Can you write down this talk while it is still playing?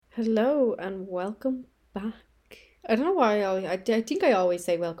Hello and welcome back. I don't know why I think I always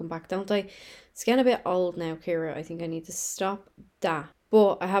say welcome back, don't I? It's getting a bit old now, Kira. I think I need to stop that.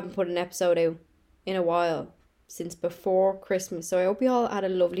 But I haven't put an episode out in a while since before Christmas. So I hope you all had a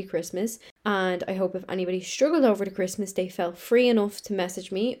lovely Christmas. And I hope if anybody struggled over the Christmas, they felt free enough to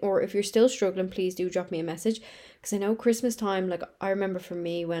message me. Or if you're still struggling, please do drop me a message. Because I know Christmas time, like I remember for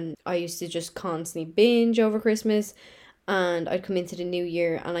me when I used to just constantly binge over Christmas and I'd come into the new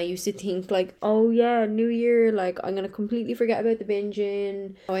year and I used to think like, oh yeah, new year, like I'm gonna completely forget about the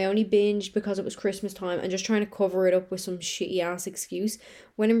binging. I only binged because it was Christmas time and just trying to cover it up with some shitty ass excuse,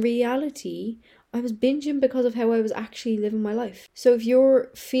 when in reality I was binging because of how I was actually living my life. So if you're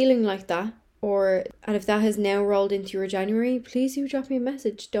feeling like that, and if that has now rolled into your January, please do drop me a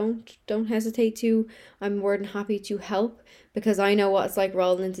message. Don't hesitate to. I'm more than happy to help, because I know what it's like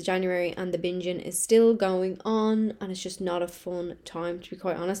rolling into January and the binging is still going on and it's just not a fun time, to be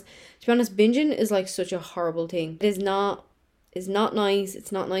quite honest. To be honest, binging is like such a horrible thing. It's not nice.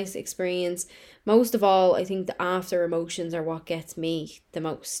 It's not nice experience. Most of all, I think the after emotions are what gets me the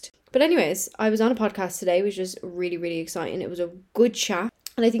most. But anyways, I was on a podcast today, which was really, really exciting. It was a good chat.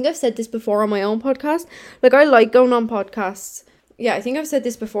 And I think I've said this before on my own podcast. Like, I like going on podcasts. Yeah, I think I've said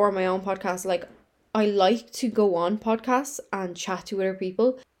this before on my own podcast. Like, I like to go on podcasts and chat to other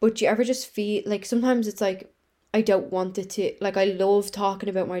people. But do you ever just feel like sometimes it's like, I don't want it to, like, I love talking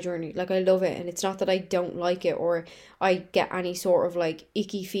about my journey. Like, I love it. And it's not that I don't like it or I get any sort of like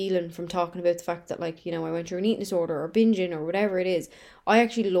icky feeling from talking about the fact that, like, you know, I went through an eating disorder or binging or whatever it is. I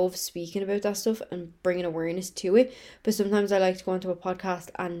actually love speaking about that stuff and bringing awareness to it. But sometimes I like to go onto a podcast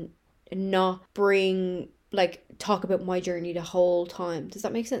and not bring, like, talk about my journey the whole time. Does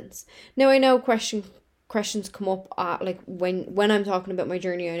that make sense? Now I know questions come up at, like, when I'm talking about my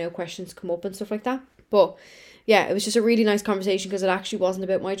journey, I know questions come up and stuff like that. But yeah, it was just a really nice conversation because it actually wasn't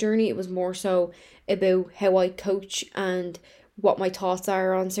about my journey. It was more so about how I coach and what my thoughts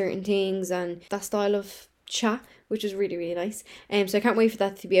are on certain things and that style of chat, which was really, really nice. So I can't wait for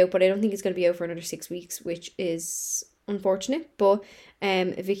that to be out, but I don't think it's going to be out for another 6 weeks, which is unfortunate. But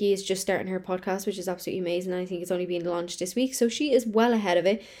Vicky is just starting her podcast, which is absolutely amazing. I think it's only being launched this week, so she is well ahead of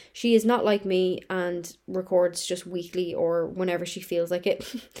it. She is not like me and records just weekly or whenever she feels like it.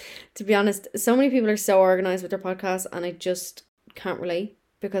 To be honest, so many people are so organized with their podcasts, and I just can't relate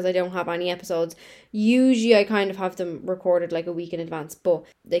because I don't have any episodes. Usually I kind of have them recorded like a week in advance, but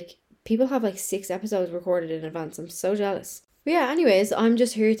like people have like 6 episodes recorded in advance. I'm so jealous. But yeah, anyways, I'm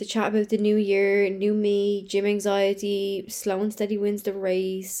just here to chat about the new year, new me, gym anxiety, slow and steady wins the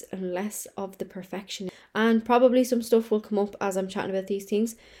race, and less of the perfection. And probably some stuff will come up as I'm chatting about these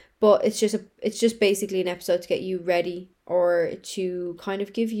things, but it's just basically an episode to get you ready or to kind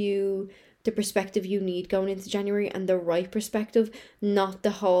of give you the perspective you need going into January, and the right perspective, not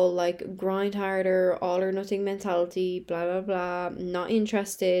the whole like grind harder, all or nothing mentality, blah blah blah, not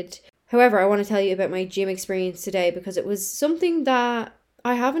interested. However, I want to tell you about my gym experience today because it was something that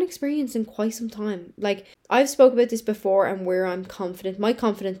I haven't experienced in quite some time. Like, I've spoke about this before, and where I'm confident, my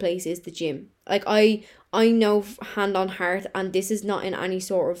confident place is the gym. Like, I know hand on heart, and this is not in any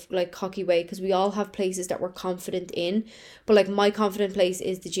sort of like cocky way, because we all have places that we're confident in, but like my confident place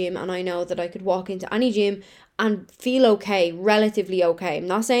is the gym, and I know that I could walk into any gym and feel okay, relatively okay. I'm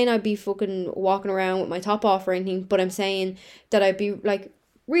not saying I'd be fucking walking around with my top off or anything, but I'm saying that I'd be like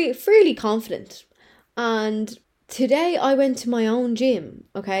fairly confident. And today I went to my own gym,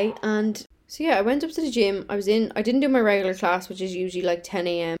 okay? And so yeah, I went up to the gym. I didn't do my regular class, which is usually like 10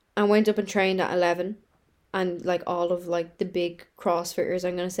 a.m. I went up and trained at 11. And like all of like the big CrossFitters,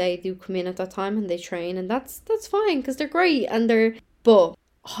 I'm gonna say, do come in at that time and they train, and that's fine because they're great and they're. But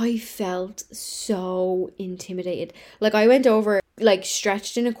I felt so intimidated. Like, I went over, like,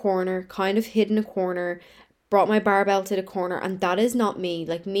 stretched in a corner, kind of hid in a corner, brought my barbell to the corner, and that is not me.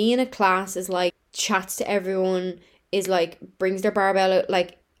 Like, me in a class is like chats to everyone, is like brings their barbell out,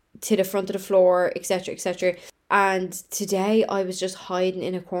 like, to the front of the floor, etc., etc. And today I was just hiding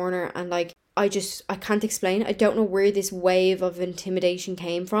in a corner, and like I can't explain. I don't know where this wave of intimidation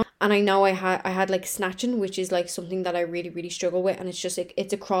came from. And I know I had like snatching, which is like something that I really, really struggle with, and it's just like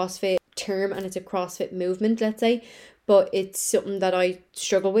it's a CrossFit term and it's a CrossFit movement, let's say, but it's something that I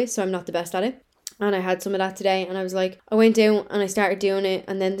struggle with, so I'm not the best at it. And I had some of that today, and I was like, I went down and I started doing it,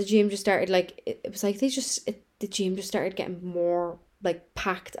 and then the gym just started like it was like the gym just started getting more like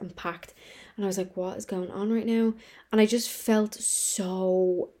packed and packed, and I was like, what is going on right now? And I just felt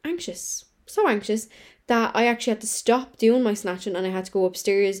so anxious that I actually had to stop doing my snatching, and I had to go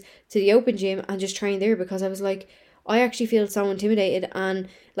upstairs to the open gym and just train there, because I was like, I actually feel so intimidated. And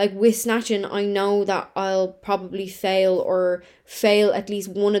like with snatching, I know that I'll probably fail at least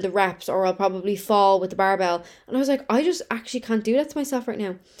one of the reps, or I'll probably fall with the barbell. And I was like, I just actually can't do that to myself right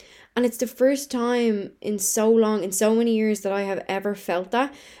now. And it's the first time in so long, in so many years, that I have ever felt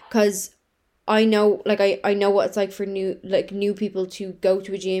that. Because I know, like, I know what it's like for new people to go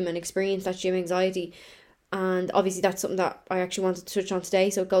to a gym and experience that gym anxiety. And obviously that's something that I actually wanted to touch on today,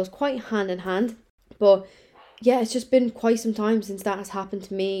 so it goes quite hand in hand. But yeah, it's just been quite some time since that has happened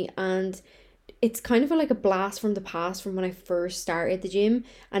to me, and it's kind of like a blast from the past from when I first started the gym.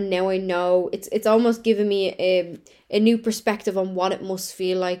 And now I know it's almost given me a new perspective on what it must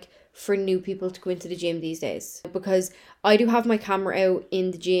feel like for new people to go into the gym these days, because I do have my camera out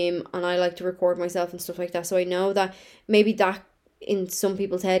in the gym and I like to record myself and stuff like that. So I know that maybe that in some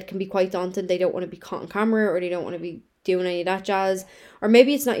people's head can be quite daunting. They don't want to be caught on camera, or they don't want to be doing any of that jazz. Or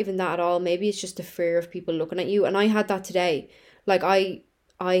maybe it's not even that at all. Maybe it's just the fear of people looking at you. And I had that today. Like I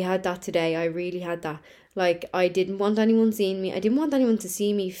had that today. I really had that. Like, I didn't want anyone seeing me. I didn't want anyone to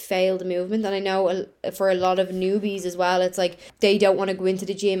see me fail the movement. And I know for a lot of newbies as well, it's like they don't want to go into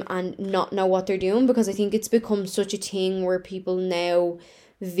the gym and not know what they're doing, because I think it's become such a thing where people now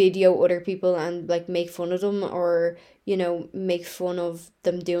video other people and like make fun of them, or make fun of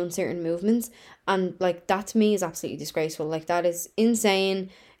them doing certain movements. And like, that to me is absolutely disgraceful. Like, that is insane.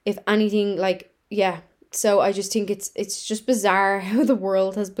 If anything, like, yeah. So I just think it's just bizarre how the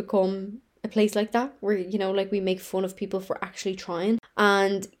world has become a place like that, where like, we make fun of people for actually trying.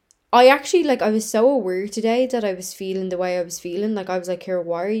 And I actually, like, I was so aware today that I was feeling the way I was feeling. Like, I was like, Kira,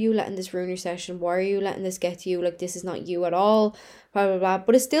 why are you letting this ruin your session? Why are you letting this get to you? Like, this is not you at all, blah blah blah.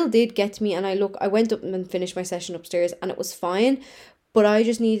 But it still did get to me, and I went up and finished my session upstairs, and it was fine. But I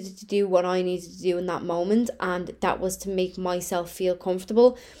just needed to do what I needed to do in that moment, and that was to make myself feel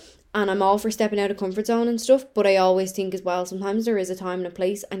comfortable. And I'm all for stepping out of comfort zone and stuff, but I always think as well, sometimes there is a time and a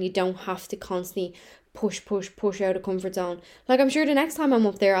place, and you don't have to constantly push out of comfort zone. Like, I'm sure the next time I'm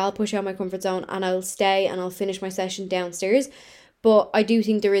up there, I'll push out my comfort zone and I'll stay and I'll finish my session downstairs. But I do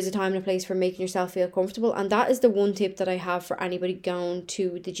think there is a time and a place for making yourself feel comfortable. And that is the one tip that I have for anybody going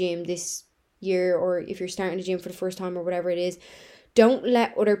to the gym this year, or if you're starting the gym for the first time or whatever it is. Don't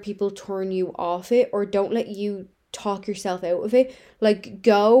let other people turn you off it, or don't let you talk yourself out of it. Like,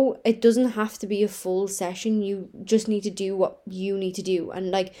 go. It doesn't have to be a full session. You just need to do what you need to do,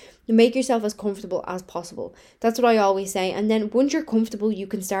 and like, make yourself as comfortable as possible. That's what I always say. And then once you're comfortable, you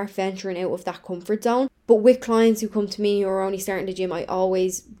can start venturing out of that comfort zone. But with clients who come to me who are only starting the gym, I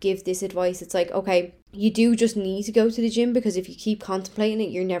always give this advice. It's like, okay, you do just need to go to the gym, because if you keep contemplating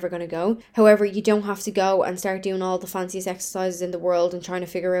it, you're never going to go. However, you don't have to go and start doing all the fanciest exercises in the world and trying to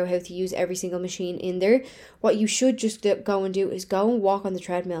figure out how to use every single machine in there. What you should just go and do is go and walk on the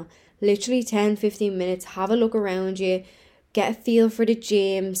treadmill. Literally 10-15 minutes, have a look around you, get a feel for the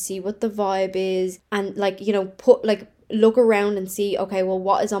gym, see what the vibe is, and like, look around and see, okay, well,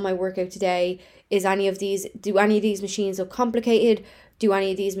 what is on my workout today? Do any of these machines look complicated? Do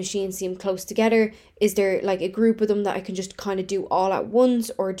any of these machines seem close together? Is there like a group of them that I can just kind of do all at once,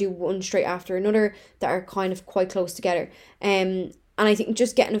 or do one straight after another that are kind of quite close together? And I think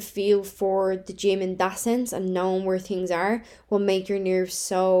just getting a feel for the gym in that sense and knowing where things are will make your nerves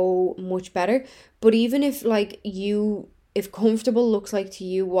so much better. But even if if comfortable looks like to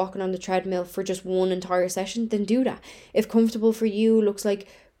you walking on the treadmill for just one entire session, then do that. If comfortable for you looks like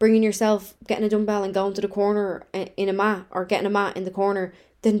bringing yourself, getting a dumbbell and going to the corner in a mat, or getting a mat in the corner,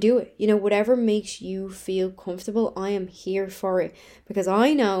 then do it. Whatever makes you feel comfortable, I am here for it, because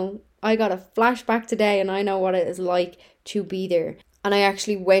I know I got a flashback today and I know what it is like to be there. And I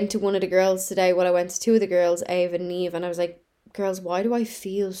actually went to one of the girls today. Well, I went to two of the girls, Ava and Neve, and I was like, girls, why do I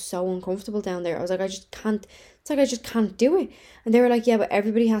feel so uncomfortable down there? I was like, I just can't. It's like, I just can't do it. And they were like, yeah, but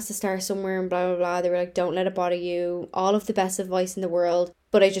everybody has to start somewhere and blah, blah, blah. They were like, don't let it bother you. All of the best advice in the world.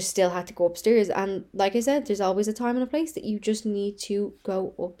 But I just still had to go upstairs. And like I said, there's always a time and a place that you just need to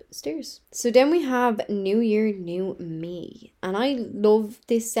go upstairs. So then we have New Year, New Me. And I love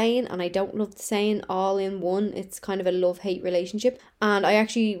this saying, and I don't love the saying all in one. It's kind of a love-hate relationship. And I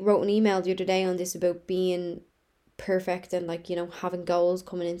actually wrote an email the other day on this about being perfect and having goals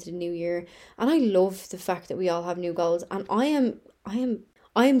coming into the new year. And I love the fact that we all have new goals, and I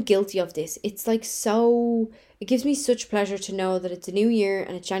am guilty of this. It's like, so it gives me such pleasure to know that it's a new year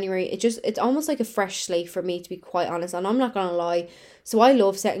and it's January. It's almost like a fresh slate for me, to be quite honest, and I'm not gonna lie. So I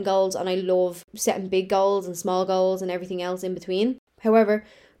love setting goals, and I love setting big goals and small goals and everything else in between. However,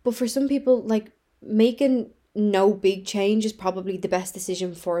 but for some people, like, making no big change is probably the best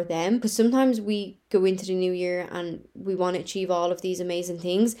decision for them, because sometimes we go into the new year and we want to achieve all of these amazing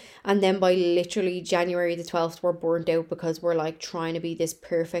things, and then by literally January the 12th we're burnt out because we're like trying to be this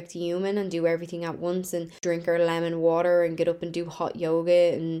perfect human and do everything at once and drink our lemon water and get up and do hot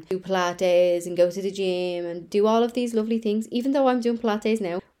yoga and do Pilates and go to the gym and do all of these lovely things. Even though I'm doing Pilates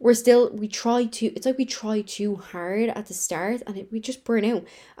now, we try too hard at the start, and we just burn out.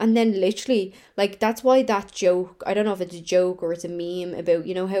 And then literally, like, that's why that joke, I don't know if it's a joke or it's a meme about,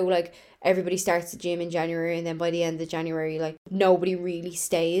 you know, how like everybody starts the gym in January and then by the end of January, like, nobody really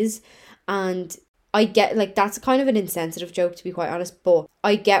stays. And I get, like, that's kind of an insensitive joke, to be quite honest, but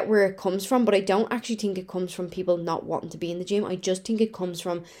I get where it comes from. But I don't actually think it comes from people not wanting to be in the gym. I just think it comes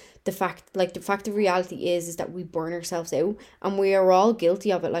from the fact of reality is that we burn ourselves out, and we are all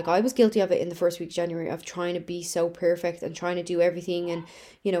guilty of it. Like, I was guilty of it in the first week of January, of trying to be so perfect and trying to do everything and,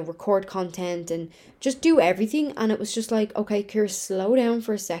 you know, record content and just do everything. And it was just like, okay, Kira, slow down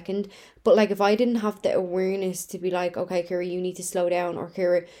for a second. But like, if I didn't have the awareness to be like, okay, Kira, you need to slow down, or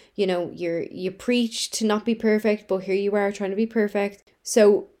Kira, you know, you preach to not be perfect, but here you are trying to be perfect.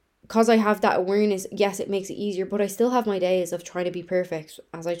 So because I have that awareness, yes, it makes it easier, but I still have my days of trying to be perfect,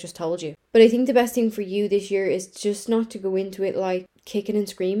 as I just told you. But I think the best thing for you this year is just not to go into it like kicking and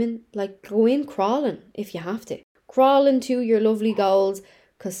screaming. Like, go in crawling if you have to. Crawl into your lovely goals,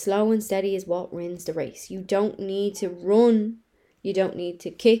 because slow and steady is what wins the race. You don't need to run. You don't need to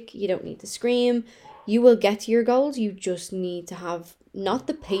kick. You don't need to scream. You will get to your goals. You just need to have not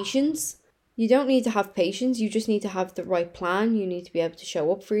the patience. You don't need to have patience. You just need to have the right plan. You need to be able to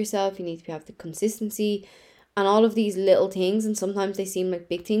show up for yourself. You need to have the consistency and all of these little things. And sometimes they seem like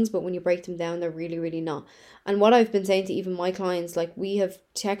big things, but when you break them down, they're really, really not. And what I've been saying to even my clients, like, we have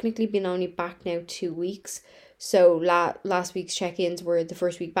technically been only back now 2 weeks. So last week's check-ins were the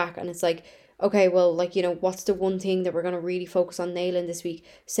first week back. And it's like, okay, well, like, you know, what's the one thing that we're going to really focus on nailing this week?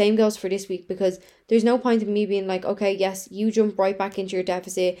 Same goes for this week, because there's no point in me being like, okay, yes, you jump right back into your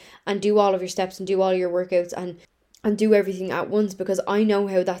deficit and do all of your steps and do all your workouts and do everything at once, because I know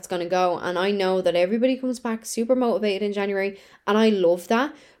how that's going to go. And I know that everybody comes back super motivated in January, and I love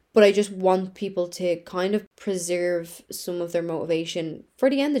that. But I just want people to kind of preserve some of their motivation for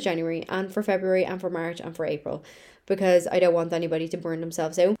the end of January and for February and for March and for April, because I don't want anybody to burn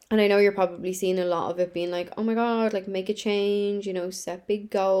themselves out. And I know you're probably seeing a lot of it being like, oh my God, like, make a change, you know, set big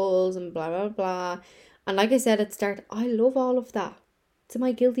goals and blah, blah, blah. And like I said at the start, I love all of that. It's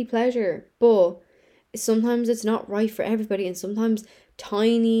my guilty pleasure. But sometimes it's not right for everybody, and sometimes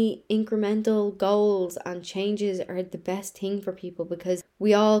tiny incremental goals and changes are the best thing for people, because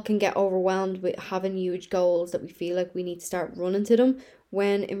we all can get overwhelmed with having huge goals that we feel like we need to start running to them,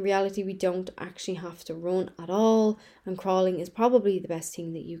 when in reality we don't actually have to run at all, and crawling is probably the best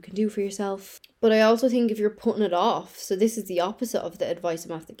thing that you can do for yourself. But I also think if you're putting it off, so this is the opposite of the advice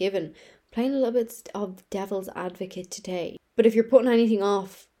I'm after giving, playing a little bit of devil's advocate today, but if you're putting anything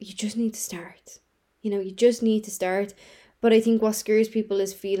off, you just need to start. You know, you just need to start. But I think what scares people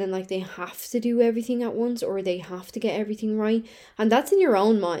is feeling like they have to do everything at once, or they have to get everything right. And that's in your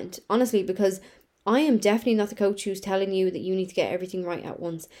own mind, honestly, because I am definitely not the coach who's telling you that you need to get everything right at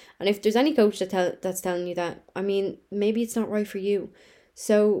once. And if there's any coach that's telling you that, I mean, maybe it's not right for you.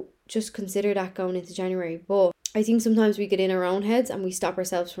 So just consider that going into January. But I think sometimes we get in our own heads and we stop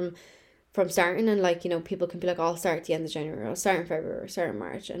ourselves from starting. And like, you know, people can be like, oh, I'll start at the end of January, I'll start in February, I'll start in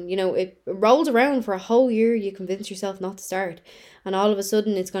March. And, you know, it rolls around for a whole year. You convince yourself not to start. And all of a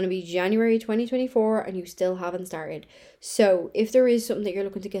sudden it's going to be January 2024 and you still haven't started. So if there is something that you're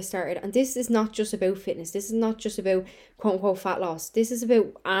looking to get started, and this is not just about fitness, this is not just about quote unquote fat loss, this is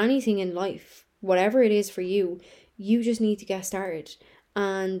about anything in life, whatever it is for you, you just need to get started.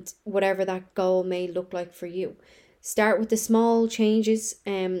 And whatever that goal may look like for you, start with the small changes,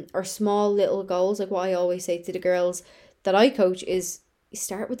 or small little goals. Like what I always say to the girls that I coach is,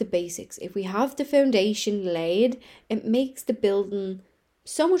 start with the basics. If we have the foundation laid, it makes the building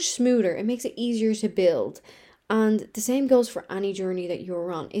so much smoother. It makes it easier to build. And the same goes for any journey that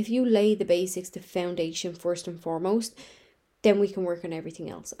you're on. If you lay the basics, the foundation first and foremost, then we can work on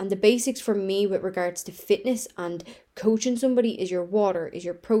everything else. And the basics for me with regards to fitness and coaching somebody is your water, is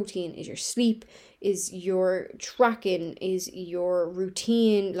your protein, is your sleep, is your tracking, is your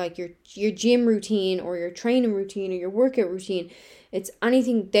routine, like your gym routine or your training routine or your workout routine. It's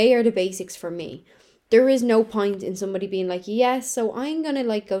anything. They are the basics for me. There is no point in somebody being like, yes, so I'm going to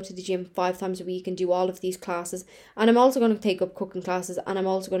like go to the gym 5 times a week and do all of these classes. And I'm also going to take up cooking classes. And I'm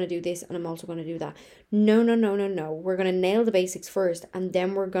also going to do this. And I'm also going to do that. No. We're going to nail the basics first. And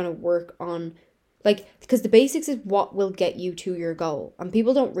then we're going to work on, like, because the basics is what will get you to your goal. And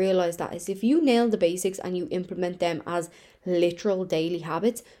people don't realize that is if you nail the basics and you implement them as literal daily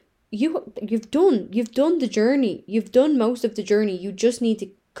habits, you've done the journey. You've done most of the journey. You just need to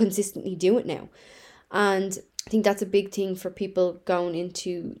consistently do it now. And I think that's a big thing for people going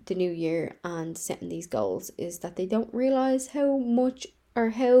into the new year and setting these goals, is that they don't realize how much or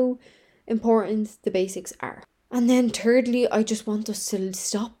how important the basics are. And then thirdly, I just want us to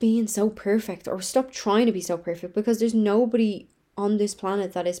stop being so perfect, or stop trying to be so perfect, because there's nobody on this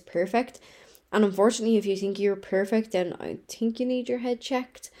planet that is perfect. And unfortunately, if you think you're perfect, then I think you need your head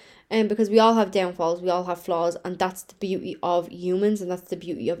checked. And because we all have downfalls, we all have flaws, and that's the beauty of humans, and that's the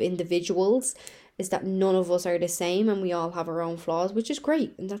beauty of individuals, is that none of us are the same, and we all have our own flaws, which is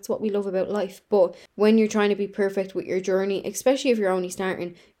great, and that's what we love about life. But when you're trying to be perfect with your journey, especially if you're only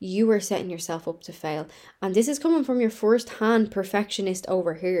starting, you are setting yourself up to fail. And this is coming from your first-hand perfectionist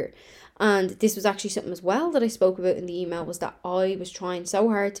over here. And this was actually something as well that I spoke about in the email, was that I was trying so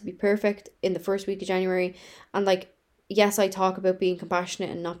hard to be perfect in the first week of January. And like, yes, I talk about being compassionate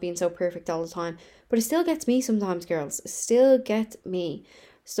and not being so perfect all the time, but it still gets me sometimes, girls. It still gets me.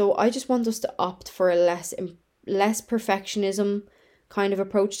 So I just want us to opt for a less perfectionism kind of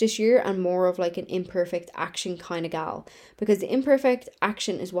approach this year, and more of like an imperfect action kind of gal, because the imperfect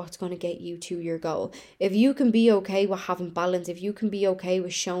action is what's going to get you to your goal. If you can be okay with having balance, if you can be okay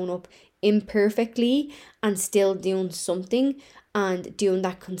with showing up imperfectly and still doing something and doing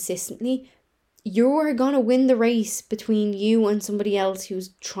that consistently, you are going to win the race between you and somebody else who's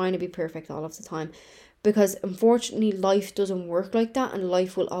trying to be perfect all of the time. Because unfortunately, life doesn't work like that, and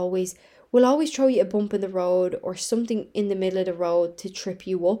life will always throw you a bump in the road or something in the middle of the road to trip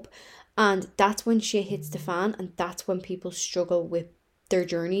you up. And that's when shit hits the fan, and that's when people struggle with their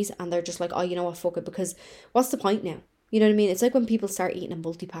journeys, and they're just like, oh, you know what, fuck it, because what's the point now? You know what I mean? It's like when people start eating a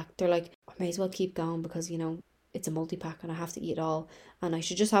multi-pack, they're like, I may as well keep going, because, you know, it's a multi-pack and I have to eat it all, and I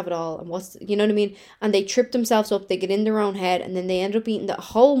should just have it all, and you know what I mean? And they trip themselves up, they get in their own head, and then they end up eating the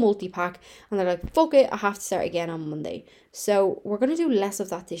whole multi-pack, and they're like, fuck it, I have to start again on Monday. So we're going to do less of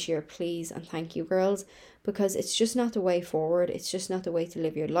that this year, please, and thank you, girls, because it's just not the way forward. It's just not the way to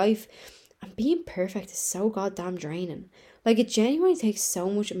live your life. And being perfect is so goddamn draining. Like, it genuinely takes so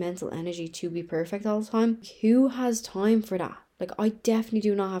much mental energy to be perfect all the time. Who has time for that? Like, I definitely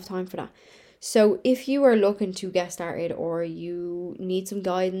do not have time for that. So if you are looking to get started, or you need some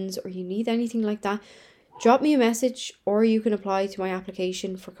guidance, or you need anything like that, drop me a message, or you can apply to my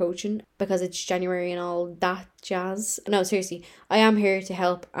application for coaching, because it's January and all that jazz. No, seriously, I am here to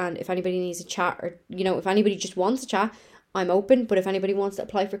help. And if anybody needs a chat, or, you know, if anybody just wants a chat, I'm open. But if anybody wants to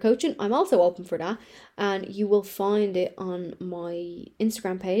apply for coaching, I'm also open for that. And you will find it on my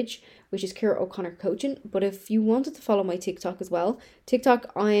Instagram page, which is Ciara O'Connor Coaching. But if you wanted to follow my TikTok as well,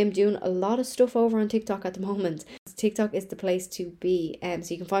 TikTok, I am doing a lot of stuff over on TikTok at the moment. TikTok is the place to be.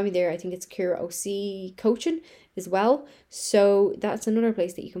 So you can find me there. I think it's Ciara OC Coaching as well. So that's another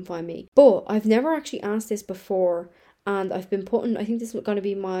place that you can find me. But I've never actually asked this before, and I've been putting, I think this is going to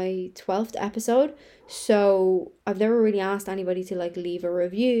be my 12th episode, so I've never really asked anybody to like leave a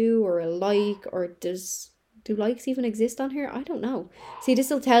review or a like, or do likes even exist on here? I don't know. See, this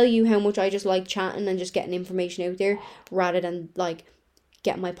will tell you how much I just like chatting and just getting information out there, rather than like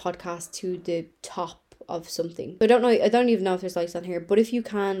getting my podcast to the top of something. I don't even know if there's likes on here, but if you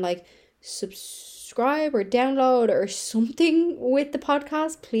can like subscribe or download or something with the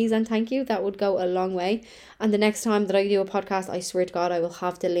podcast, please and thank you. That would go a long way. And the next time that I do a podcast, I swear to God, I will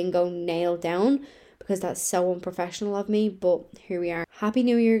have the lingo nailed down, because that's so unprofessional of me. But here we are. Happy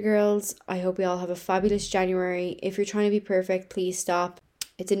New Year, girls. I hope we all have a fabulous January. If you're trying to be perfect, please stop.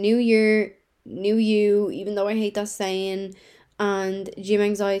 It's a new year, new you, even though I hate that saying. And gym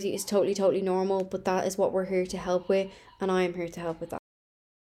anxiety is totally normal, but that is what we're here to help with, and I am here to help with that.